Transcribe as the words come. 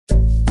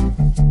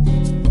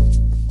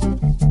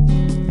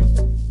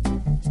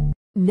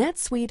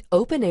NetSuite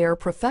OpenAir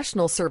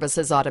Professional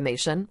Services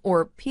Automation,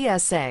 or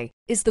PSA,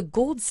 is the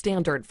gold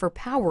standard for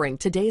powering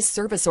today's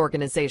service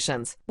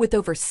organizations, with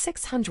over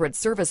 600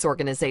 service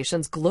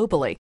organizations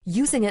globally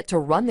using it to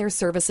run their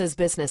services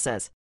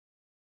businesses.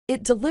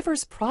 It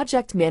delivers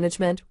project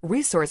management,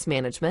 resource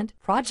management,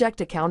 project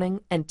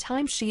accounting, and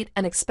timesheet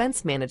and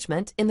expense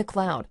management in the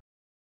cloud.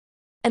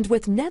 And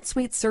with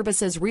NetSuite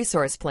Services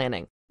Resource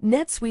Planning,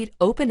 NetSuite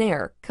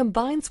OpenAir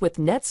combines with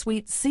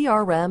NetSuite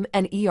CRM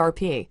and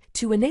ERP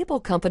to enable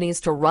companies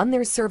to run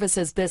their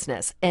services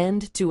business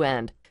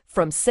end-to-end,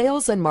 from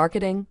sales and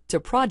marketing to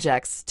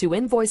projects to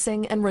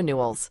invoicing and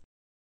renewals.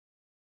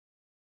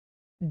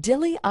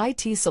 Dilly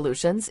IT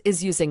Solutions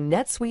is using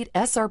NetSuite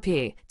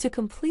SRP to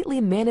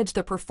completely manage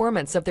the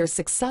performance of their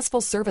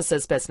successful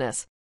services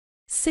business.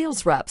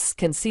 Sales reps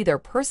can see their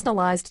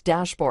personalized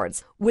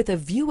dashboards with a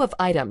view of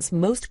items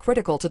most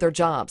critical to their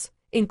jobs,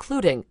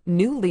 including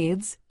new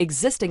leads,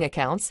 existing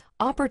accounts,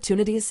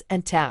 opportunities,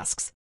 and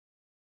tasks.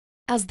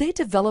 As they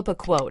develop a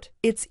quote,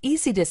 it's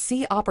easy to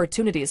see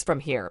opportunities from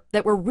here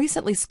that were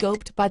recently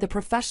scoped by the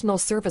professional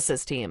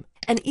services team,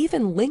 and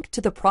even link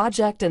to the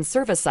project and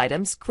service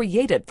items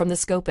created from the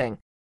scoping.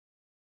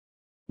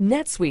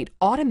 NetSuite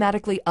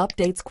automatically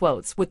updates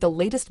quotes with the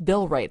latest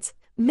bill rates,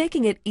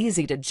 making it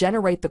easy to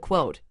generate the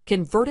quote,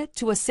 convert it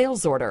to a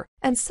sales order,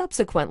 and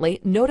subsequently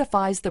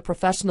notifies the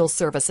professional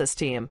services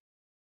team.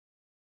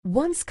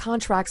 Once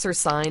contracts are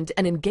signed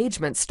and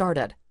engagement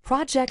started,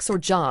 projects or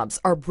jobs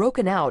are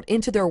broken out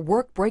into their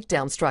work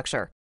breakdown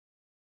structure.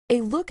 A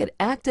look at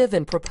active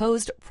and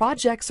proposed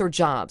projects or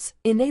jobs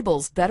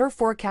enables better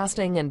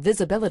forecasting and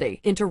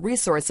visibility into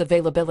resource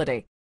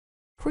availability.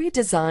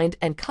 Pre-designed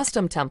and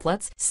custom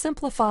templates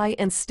simplify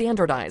and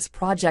standardize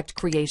project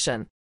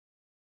creation.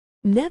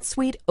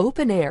 NetSuite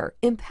OpenAir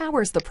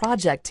empowers the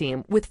project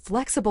team with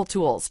flexible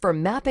tools for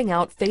mapping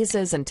out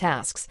phases and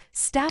tasks,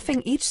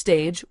 staffing each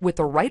stage with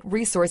the right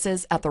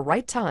resources at the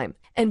right time,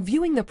 and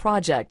viewing the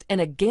project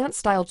in a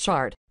Gantt-style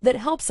chart that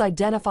helps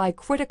identify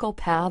critical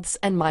paths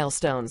and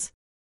milestones.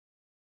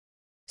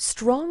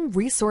 Strong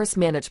resource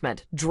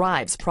management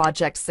drives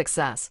project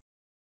success.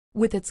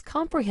 With its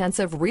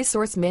comprehensive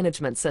resource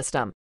management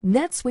system,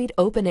 NetSuite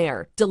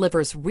OpenAir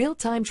delivers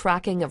real-time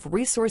tracking of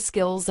resource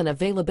skills and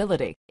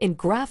availability in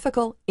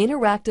graphical,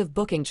 interactive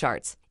booking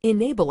charts,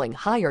 enabling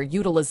higher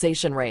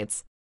utilization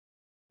rates.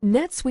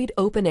 NetSuite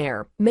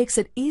OpenAir makes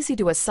it easy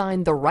to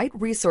assign the right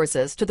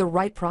resources to the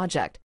right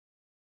project.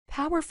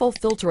 Powerful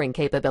filtering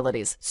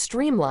capabilities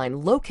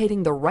streamline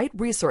locating the right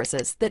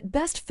resources that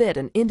best fit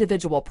an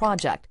individual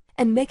project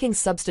and making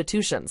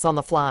substitutions on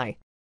the fly.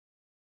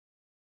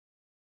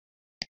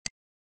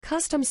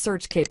 Custom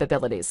search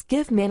capabilities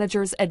give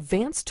managers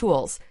advanced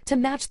tools to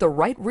match the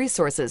right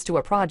resources to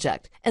a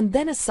project and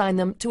then assign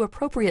them to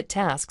appropriate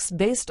tasks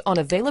based on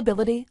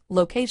availability,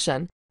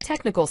 location,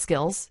 technical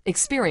skills,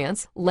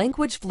 experience,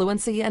 language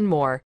fluency, and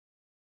more.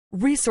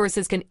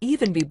 Resources can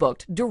even be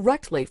booked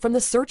directly from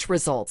the search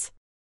results.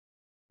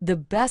 The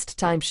best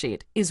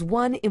timesheet is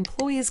one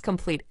employees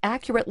complete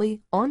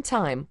accurately, on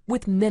time,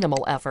 with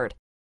minimal effort.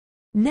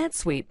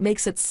 NetSuite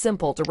makes it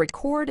simple to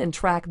record and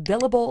track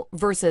billable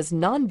versus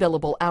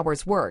non-billable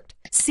hours worked,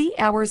 see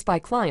hours by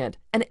client,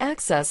 and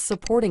access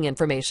supporting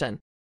information.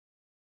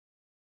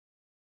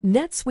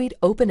 NetSuite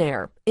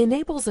OpenAir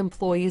enables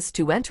employees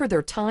to enter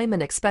their time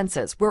and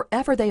expenses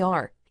wherever they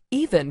are,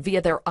 even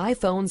via their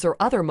iPhones or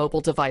other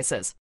mobile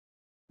devices.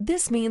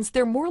 This means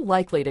they're more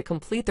likely to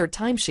complete their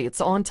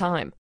timesheets on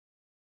time.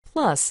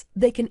 Plus,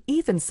 they can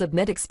even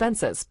submit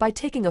expenses by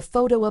taking a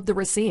photo of the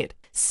receipt,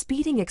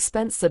 speeding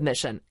expense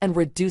submission and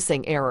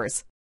reducing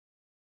errors.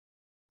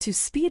 To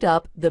speed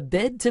up the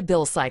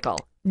bid-to-bill cycle,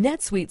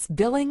 NetSuite's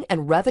billing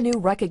and revenue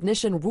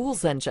recognition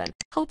rules engine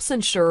helps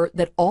ensure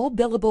that all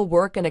billable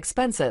work and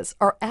expenses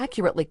are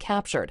accurately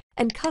captured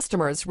and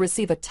customers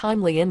receive a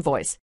timely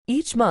invoice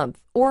each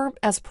month or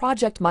as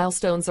project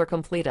milestones are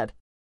completed.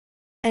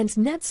 And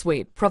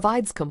NetSuite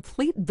provides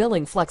complete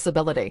billing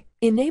flexibility,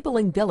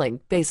 enabling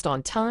billing based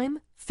on time,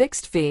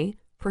 fixed fee,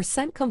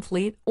 percent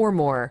complete, or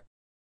more.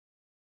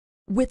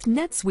 With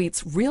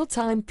NetSuite's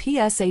real-time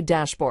PSA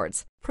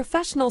dashboards,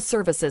 professional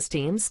services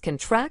teams can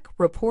track,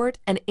 report,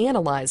 and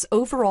analyze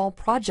overall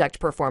project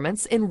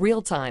performance in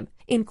real time,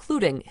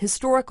 including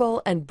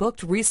historical and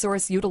booked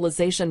resource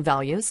utilization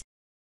values,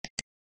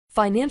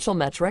 financial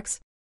metrics,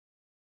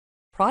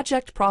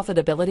 project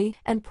profitability,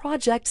 and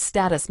project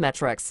status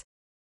metrics.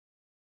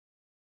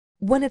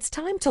 When it's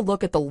time to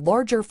look at the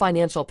larger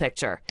financial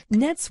picture,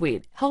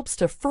 NetSuite helps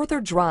to further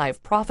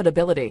drive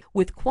profitability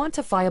with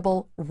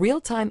quantifiable,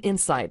 real-time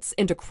insights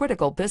into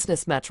critical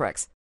business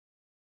metrics.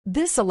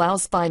 This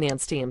allows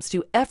finance teams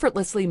to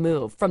effortlessly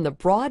move from the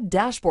broad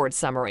dashboard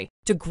summary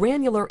to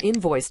granular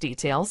invoice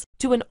details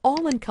to an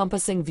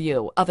all-encompassing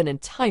view of an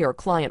entire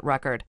client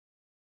record.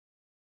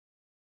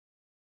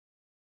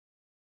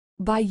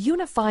 By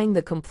unifying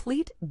the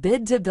complete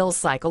bid-to-bill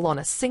cycle on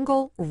a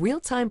single,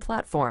 real-time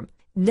platform,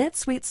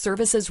 NetSuite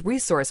Services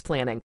Resource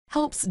Planning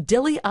helps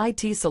Dilly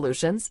IT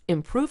solutions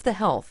improve the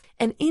health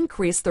and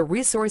increase the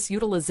resource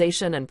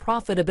utilization and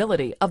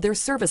profitability of their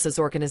services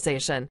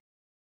organization.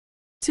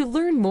 To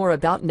learn more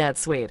about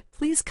NetSuite,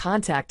 please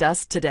contact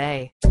us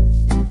today.